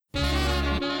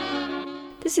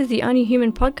This is the Only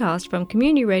Human podcast from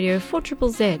Community Radio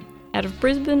 4ZZZ out of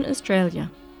Brisbane,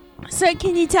 Australia. So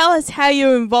can you tell us how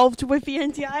you're involved with the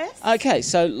NDIS? Okay,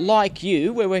 so like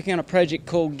you, we're working on a project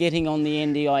called Getting on the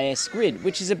NDIS Grid,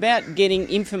 which is about getting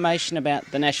information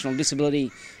about the National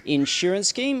Disability Insurance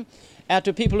Scheme out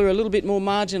to people who are a little bit more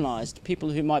marginalised,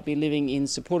 people who might be living in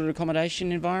supported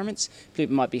accommodation environments,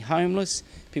 people who might be homeless,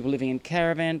 people living in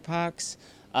caravan parks,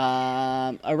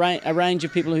 a range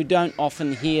of people who don't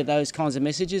often hear those kinds of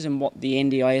messages and what the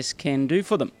NDIS can do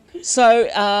for them. So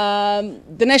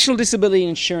the National Disability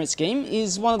Insurance Scheme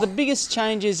is one of the biggest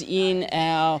changes in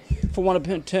our, for want of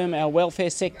a term, our welfare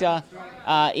sector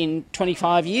in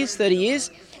 25 years, 30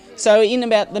 years. So in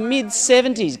about the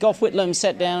mid-70s, Gough Whitlam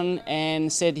sat down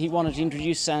and said he wanted to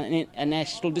introduce a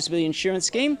National Disability Insurance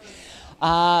Scheme.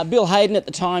 Bill Hayden at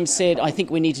the time said, I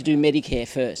think we need to do Medicare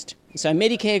first. So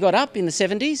Medicare got up in the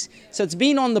 70s, so it's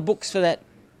been on the books for that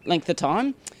length of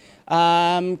time.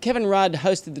 Kevin Rudd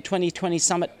hosted the 2020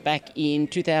 summit back in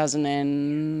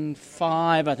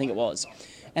 2005, I think it was.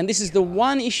 And this is the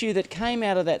one issue that came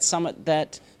out of that summit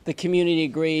that the community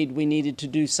agreed we needed to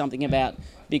do something about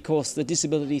because the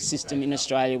disability system in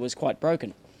Australia was quite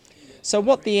broken. So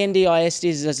what the NDIS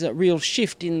is a real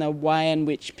shift in the way in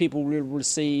which people will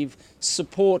receive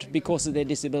support because of their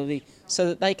disability so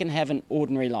that they can have an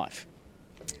ordinary life.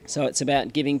 So it's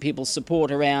about giving people support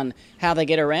around how they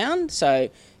get around. So,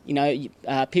 you know,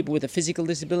 people with a physical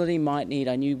disability might need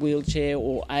a new wheelchair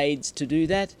or aids to do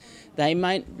that. They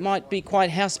might be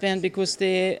quite housebound because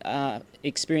they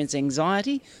experience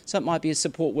anxiety, so it might be a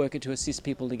support worker to assist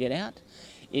people to get out.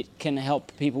 It can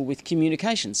help people with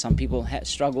communication. Some people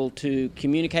struggle to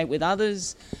communicate with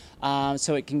others,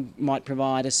 so it might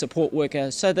provide a support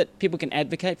worker so that people can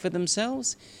advocate for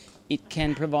themselves. It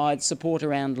can provide support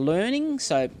around learning,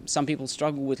 so some people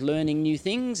struggle with learning new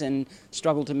things and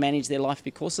struggle to manage their life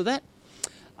because of that.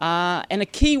 And a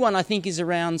key one, I think, is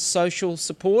around social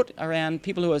support, around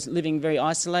people who are living very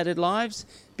isolated lives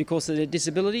because of their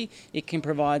disability. It can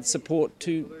provide support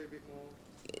to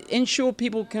ensure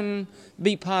people can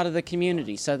be part of the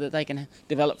community so that they can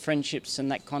develop friendships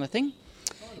and that kind of thing.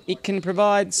 It can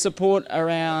provide support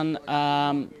around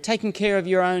taking care of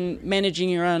your own, managing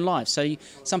your own life. So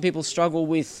some people struggle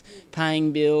with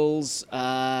paying bills,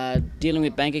 dealing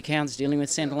with bank accounts, dealing with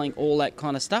Centrelink, all that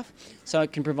kind of stuff. So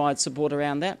it can provide support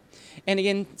around that. And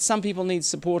again, some people need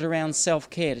support around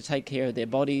self-care, to take care of their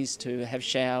bodies, to have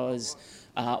showers,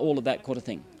 all of that kind of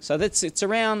thing. So it's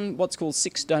around what's called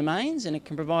 6 domains, and it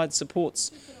can provide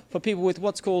supports for people with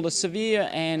what's called a severe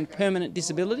and permanent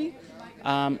disability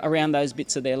around those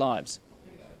bits of their lives.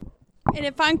 And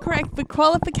if I'm correct, the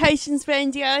qualifications for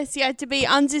NDIS, you had to be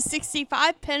under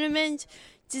 65, permanent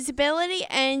disability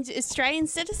and Australian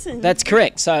citizen. That's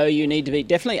correct. So you need to be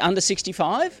definitely under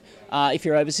 65. If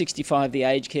you're over 65, the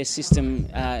aged care system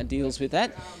deals with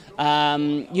that.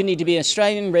 You need to be an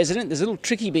Australian resident. There's a little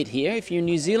tricky bit here. If you're a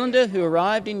New Zealander who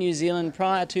arrived in New Zealand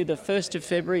prior to the 1st of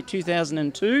February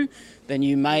 2002, then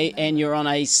you may, and you're on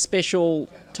a special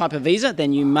type of visa,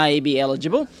 then you may be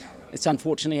eligible. It's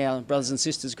unfortunately our brothers and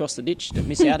sisters across the ditch that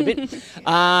miss out a bit.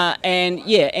 And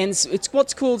it's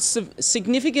what's called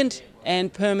significant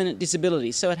and permanent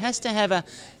disability. So it has to have a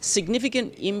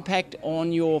significant impact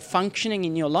on your functioning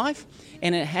in your life,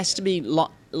 and it has to be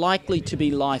likely to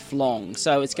be lifelong.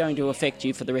 So it's going to affect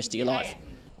you for the rest of your life.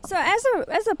 So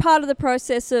as a part of the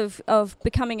process of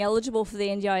becoming eligible for the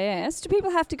NDIS, do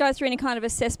people have to go through any kind of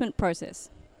assessment process?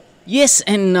 Yes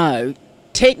and no.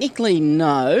 Technically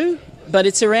no, but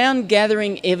it's around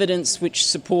gathering evidence which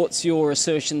supports your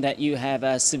assertion that you have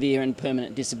a severe and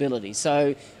permanent disability.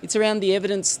 So it's around the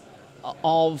evidence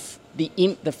of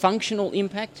the functional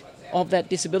impact of that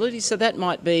disability. So that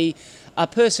might be a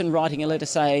person writing a letter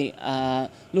say,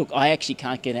 look, I actually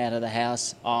can't get out of the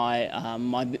house,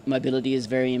 my mobility is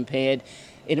very impaired.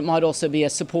 It might also be a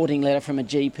supporting letter from a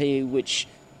GP, which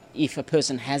if a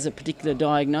person has a particular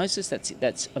diagnosis,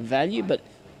 that's of value, but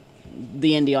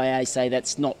the NDIA say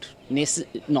that's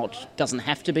doesn't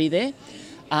have to be there.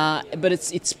 But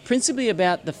it's principally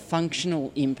about the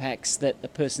functional impacts that the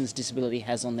person's disability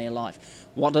has on their life.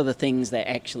 What are the things they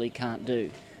actually can't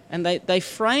do? And they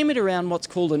frame it around what's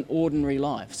called an ordinary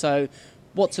life. So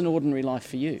what's an ordinary life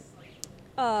for you?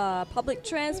 Public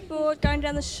transport, going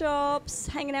down the shops,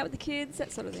 hanging out with the kids,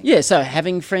 that sort of thing. Yeah, so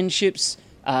having friendships,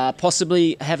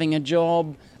 possibly having a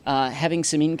job, having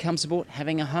some income support,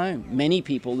 having a home. Many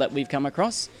people that we've come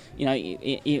across,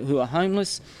 who are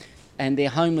homeless, and they're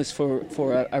homeless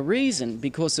for a reason,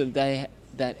 because of that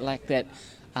lack that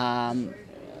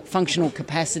functional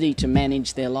capacity to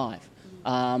manage their life.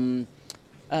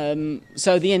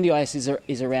 So the NDIS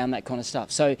is around that kind of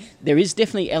stuff. So there is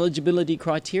definitely eligibility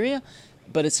criteria,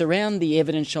 but it's around the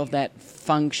evidence of that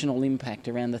functional impact,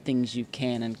 around the things you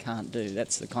can and can't do.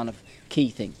 That's the kind of key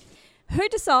thing. Who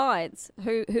decides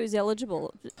who's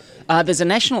eligible? There's a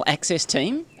national access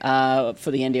team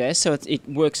for the NDIS, so it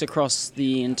works across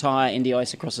the entire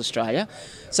NDIS across Australia.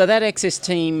 So that access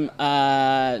team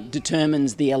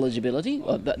determines the eligibility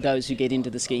of those who get into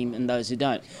the scheme and those who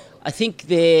don't. I think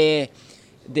they're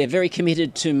very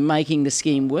committed to making the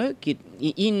scheme work.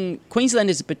 In Queensland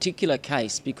is a particular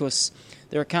case because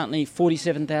there are currently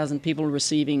 47,000 people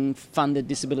receiving funded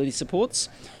disability supports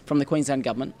from the Queensland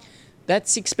Government.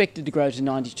 That's expected to grow to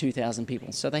 92,000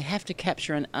 people. So they have to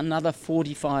capture another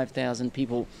 45,000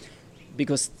 people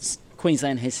because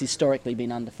Queensland has historically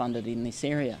been underfunded in this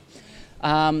area.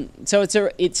 So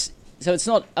it's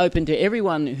not open to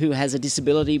everyone who has a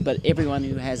disability, but everyone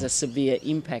who has a severe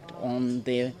impact on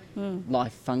their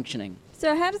life functioning.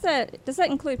 So how does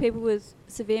that include people with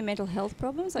severe mental health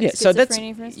problems, like schizophrenia, so that's, for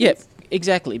instance? Yeah,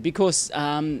 exactly, because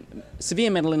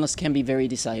severe mental illness can be very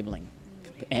disabling.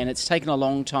 And it's taken a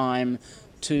long time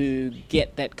to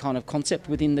get that kind of concept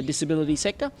within the disability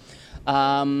sector.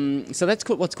 So that's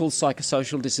what's called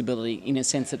psychosocial disability, in a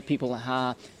sense that people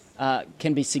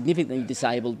can be significantly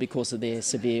disabled because of their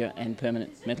severe and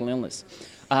permanent mental illness.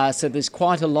 So there's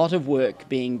quite a lot of work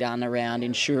being done around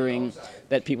ensuring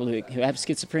that people who have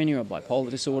schizophrenia or bipolar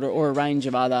disorder or a range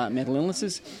of other mental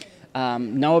illnesses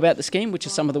know about the scheme, which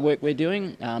is some of the work we're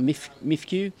doing.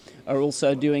 MIFQ are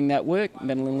also doing that work.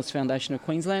 Mental Illness Foundation of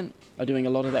Queensland are doing a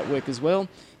lot of that work as well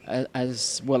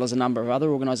as a number of other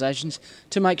organisations,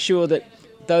 to make sure that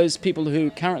those people who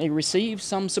currently receive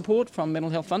some support from mental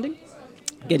health funding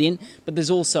get in, but there's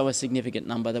also a significant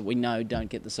number that we know don't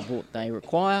get the support they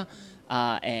require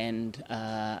and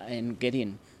get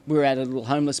in. We were at a little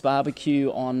homeless barbecue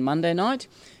on Monday night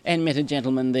and met a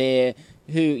gentleman there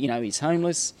who, is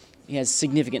homeless. He has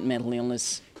significant mental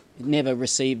illness, never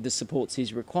received the supports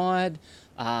he's required,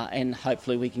 and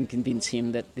hopefully we can convince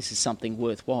him that this is something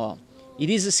worthwhile. It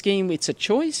is a scheme, it's a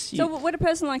choice. So would a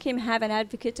person like him have an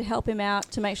advocate to help him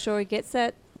out to make sure he gets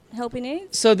that help he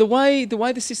needs? So the way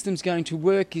the system's going to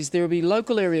work is there will be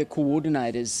local area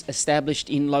coordinators established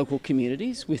in local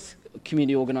communities with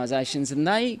community organisations, and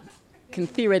they can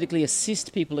theoretically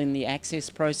assist people in the access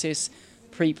process,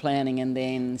 pre-planning and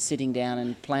then sitting down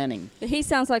and planning. But he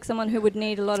sounds like someone who would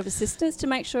need a lot of assistance to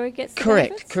make sure he gets the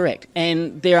benefits? Correct.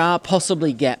 And there are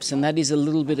possibly gaps, and that is a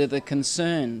little bit of the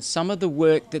concern. Some of the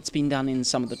work that's been done in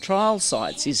some of the trial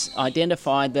sites is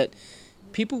identified that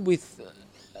people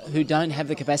who don't have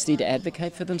the capacity to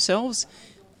advocate for themselves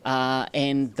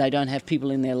and they don't have people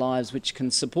in their lives which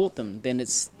can support them, then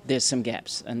there's some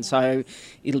gaps. And so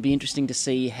it'll be interesting to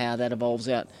see how that evolves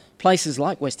out. Places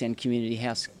like West End Community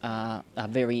House are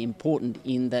very important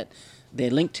in that they're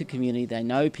linked to community, they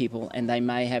know people, and they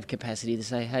may have capacity to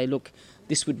say, hey, look,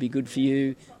 this would be good for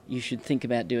you, you should think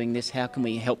about doing this, how can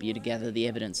we help you to gather the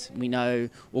evidence? We know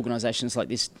organisations like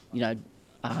this, are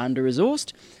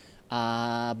under-resourced,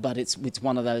 but it's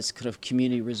one of those kind of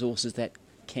community resources that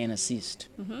can assist.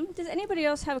 Mm-hmm. Does anybody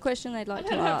else have a question they'd like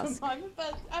to ask?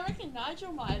 But I reckon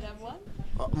Nigel might have one.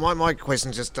 My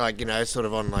question's just sort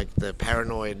of on the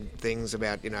paranoid things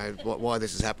about why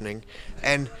this is happening,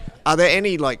 and are there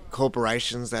any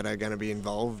corporations that are going to be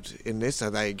involved in this?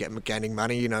 Are they gaining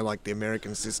money? Like the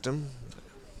American system?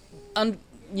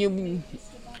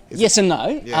 Yes and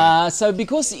no. Yeah. So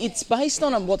because it's based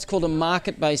on what's called a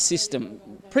market-based system,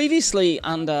 previously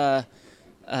under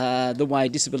the way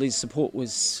disability support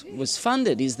was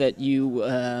funded is that you,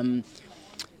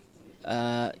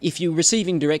 if you're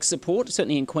receiving direct support,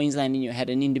 certainly in Queensland, and you had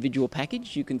an individual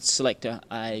package, you can select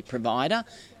a provider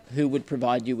who would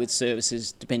provide you with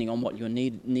services depending on what your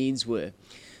needs were.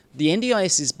 The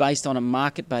NDIS is based on a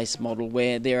market-based model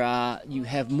where you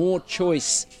have more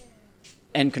choice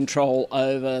and control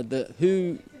over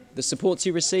the supports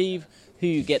you receive, who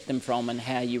you get them from, and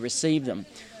how you receive them.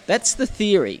 That's the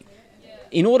theory.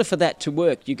 In order for that to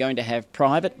work, you're going to have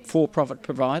private for-profit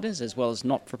providers as well as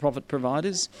not-for-profit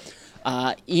providers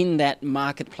in that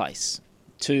marketplace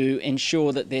to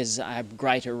ensure that there's a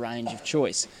greater range of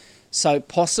choice. So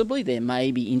possibly there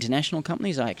may be international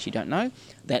companies, I actually don't know,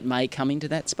 that may come into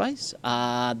that space.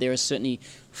 There are certainly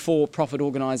for-profit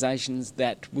organisations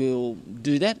that will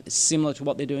do that, similar to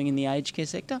what they're doing in the aged care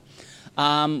sector.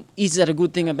 Is that a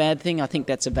good thing, a bad thing? I think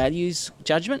that's a values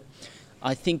judgment.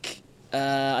 I think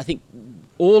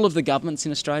all of the governments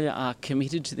in Australia are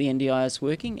committed to the NDIS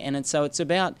working, and so it's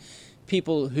about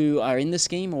people who are in the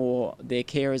scheme or their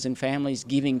carers and families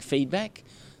giving feedback.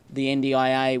 The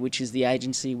NDIA, which is the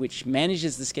agency which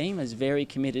manages the scheme, is very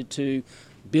committed to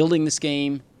building the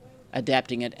scheme,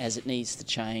 adapting it as it needs to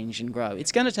change and grow.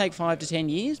 It's going to take 5 to 10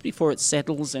 years before it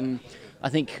settles, and I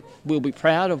think we'll be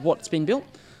proud of what's been built,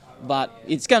 but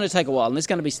it's going to take a while, and there's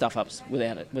going to be stuff-ups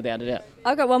without a doubt.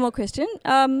 I've got one more question.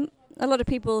 A lot of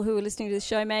people who are listening to this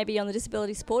show may be on the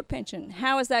disability support pension.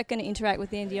 How is that going to interact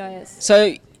with the NDIS?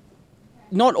 So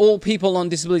not all people on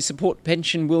disability support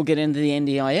pension will get into the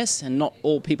NDIS, and not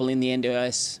all people in the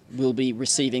NDIS will be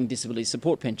receiving disability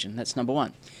support pension. That's number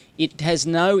one. It has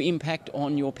no impact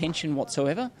on your pension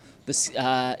whatsoever.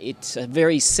 It's a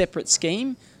very separate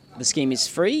scheme. The scheme is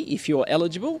free if you're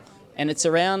eligible, and it's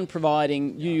around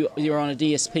providing you're on a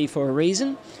DSP for a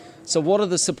reason. So what are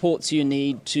the supports you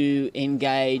need to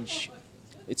engage?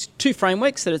 It's two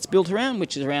frameworks that it's built around,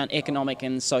 which is around economic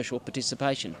and social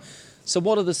participation. So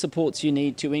what are the supports you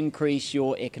need to increase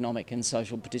your economic and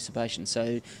social participation?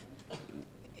 So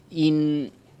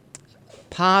in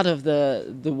part of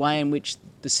the way in which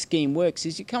the scheme works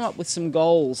is you come up with some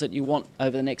goals that you want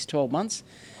over the next 12 months.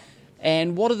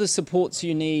 And what are the supports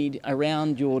you need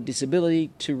around your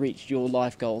disability to reach your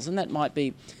life goals? And that might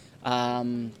be,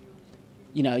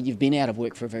 you've been out of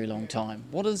work for a very long time.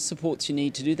 What are the supports you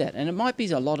need to do that? And it might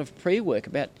be a lot of pre-work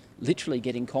about literally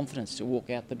getting confidence to walk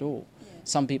out the door.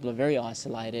 Some people are very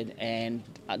isolated and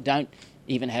don't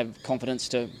even have confidence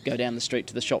to go down the street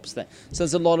to the shops. So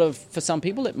there's a lot of, for some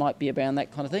people, it might be around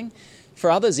that kind of thing.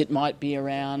 For others, it might be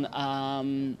around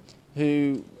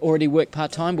who already work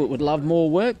part-time but would love more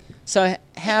work. So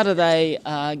how do they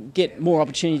get more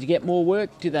opportunity to get more work?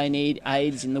 Do they need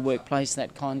aids in the workplace,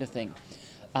 that kind of thing?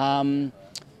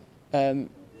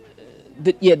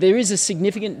 There is a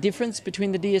significant difference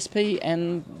between the DSP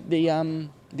and the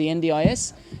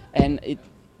NDIS,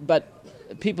 but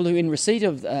people who are in receipt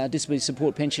of disability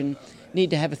support pension need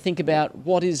to have a think about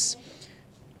what are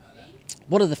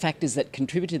the factors that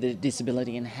contribute to their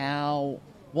disability and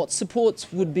what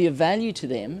supports would be of value to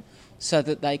them so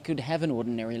that they could have an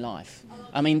ordinary life.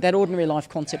 I mean, that ordinary life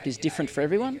concept is different for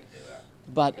everyone,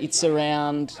 but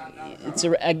again,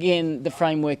 the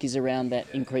framework is around that,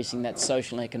 increasing that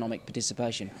social and economic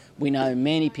participation. We know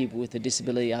many people with a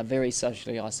disability are very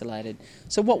socially isolated.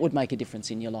 So what would make a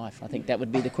difference in your life? I think that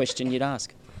would be the question you'd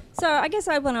ask. So I guess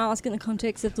I want to ask, in the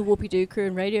context of the Whoopie-Doo crew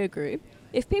and radio group,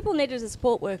 if people needed a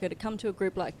support worker to come to a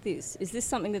group like this, is this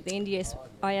something that the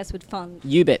NDIS would fund?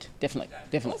 You bet, definitely.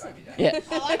 Awesome. Yeah.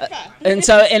 I like that.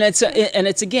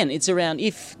 It's around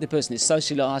if the person is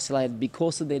socially isolated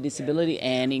because of their disability,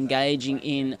 and engaging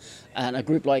in a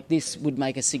group like this would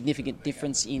make a significant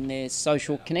difference in their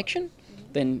social connection,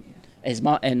 then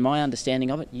my understanding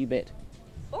of it, you bet.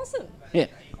 Awesome. Yeah.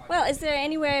 Well, is there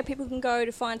anywhere people can go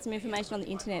to find some information on the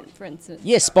internet, for instance?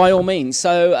 Yes, by all means.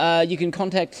 So you can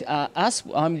contact us.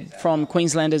 I'm from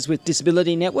Queenslanders with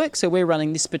Disability Network, so we're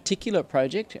running this particular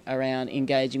project around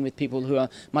engaging with people who are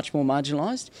much more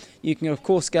marginalised. You can, of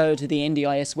course, go to the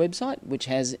NDIS website, which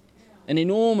has an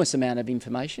enormous amount of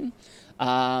information.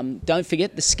 Don't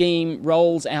forget, the scheme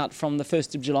rolls out from the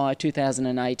 1st of July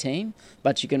 2018,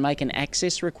 but you can make an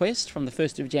access request from the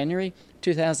 1st of January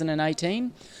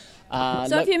 2018.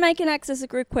 So if you make an access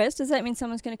request, does that mean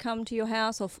someone's going to come to your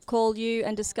house or call you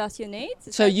and discuss your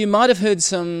needs? So you might have heard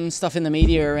some stuff in the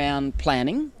media around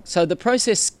planning. So the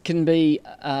process can be,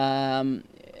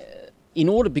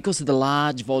 because of the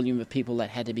large volume of people that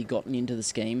had to be gotten into the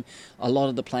scheme, a lot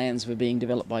of the plans were being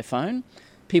developed by phone.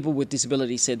 People with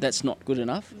disabilities said that's not good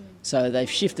enough. So they've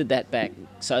shifted that back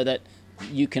so that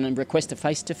you can request a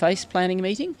face-to-face planning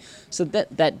meeting. So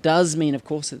that does mean, of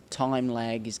course, that time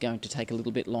lag is going to take a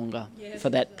little bit longer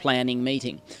for that planning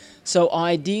meeting. So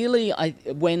ideally,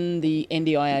 when the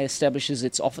NDIA establishes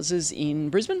its offices in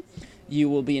Brisbane, you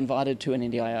will be invited to an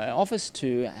NDIA office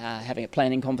to having a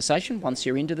planning conversation once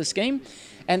you're into the scheme.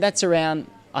 And that's around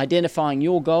identifying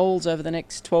your goals over the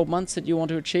next 12 months that you want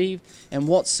to achieve and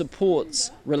what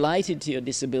supports related to your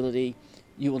disability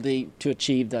you will need to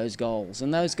achieve those goals.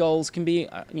 And those goals can be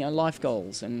life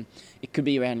goals, and it could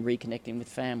be around reconnecting with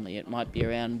family, it might be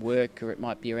around work, or it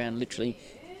might be around literally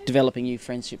developing new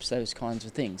friendships, those kinds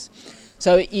of things.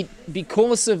 So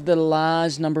because of the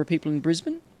large number of people in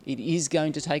Brisbane, it is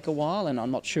going to take a while, and I'm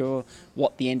not sure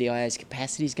what the NDIA's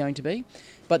capacity is going to be.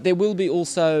 But there will be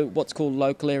also what's called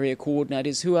local area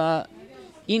coordinators who are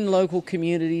in local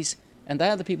communities, and they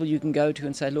are the people you can go to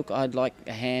and say, look, I'd like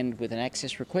a hand with an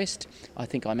access request. I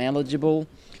think I'm eligible.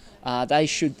 They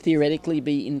should theoretically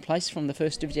be in place from the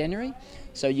 1st of January,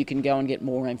 so you can go and get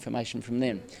more information from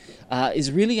them. It's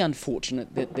really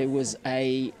unfortunate that there was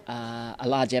a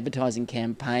large advertising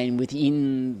campaign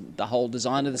within the whole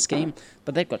design of the scheme,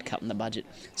 but that got cut in the budget.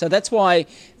 So that's why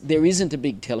there isn't a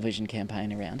big television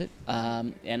campaign around it,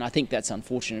 and I think that's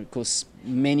unfortunate because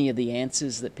many of the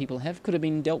answers that people have could have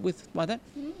been dealt with by that.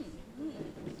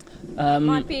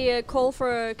 Might be a call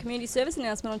for a community service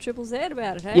announcement on Triple Z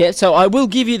about it, hey? Yeah, so I will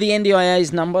give you the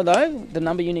NDIA's number though, the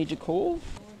number you need to call.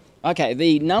 Okay,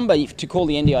 the number to call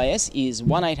the NDIS is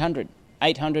 1800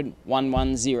 800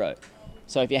 110.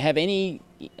 So if you have any,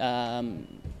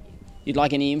 you'd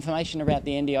like any information about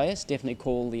the NDIS, definitely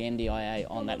call the NDIA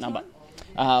on that number.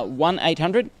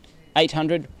 1800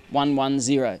 800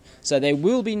 110. So there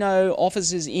will be no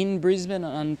offices in Brisbane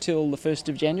until the 1st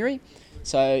of January.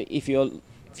 So if you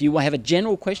have a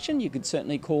general question, you could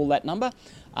certainly call that number.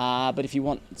 But if you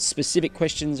want specific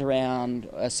questions around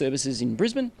services in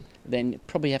Brisbane, then you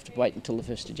probably have to wait until the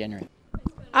 1st of January.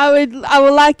 I would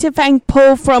like to thank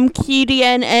Paul from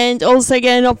QDN and also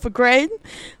Getting Off the Grid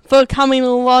for coming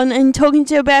along and talking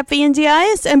to you about the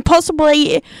NDIS, and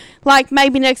possibly, like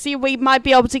maybe next year, we might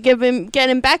be able to get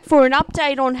him back for an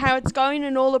update on how it's going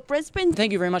in all of Brisbane.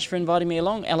 Thank you very much for inviting me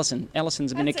along, Alison.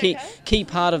 Alison's been a key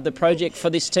part of the project for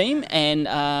this team,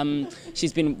 and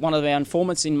she's been one of our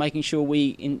informants in making sure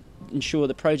we ensure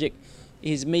the project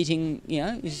is meeting,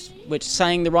 we're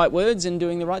saying the right words and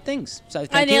doing the right things. So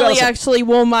thank you, I nearly Alison. actually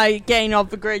wore my Getting Off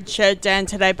the Grid shirt down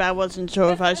today, but I wasn't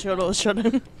sure if I should or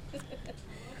shouldn't.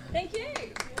 Thank you.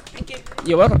 Thank you.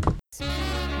 You're welcome.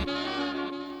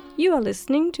 You are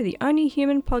listening to the Only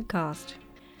Human podcast.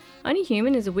 Only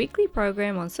Human is a weekly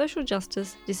program on social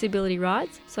justice, disability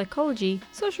rights, psychology,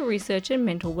 social research and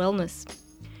mental wellness.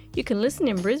 You can listen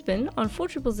in Brisbane on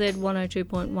 4ZZZ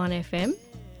 102.1 FM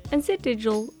and Z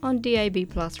Digital on DAB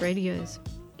Plus radios.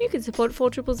 You can support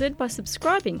 4ZZZ by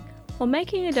subscribing or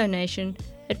making a donation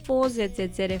at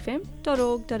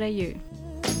 4ZZZFM.org.au.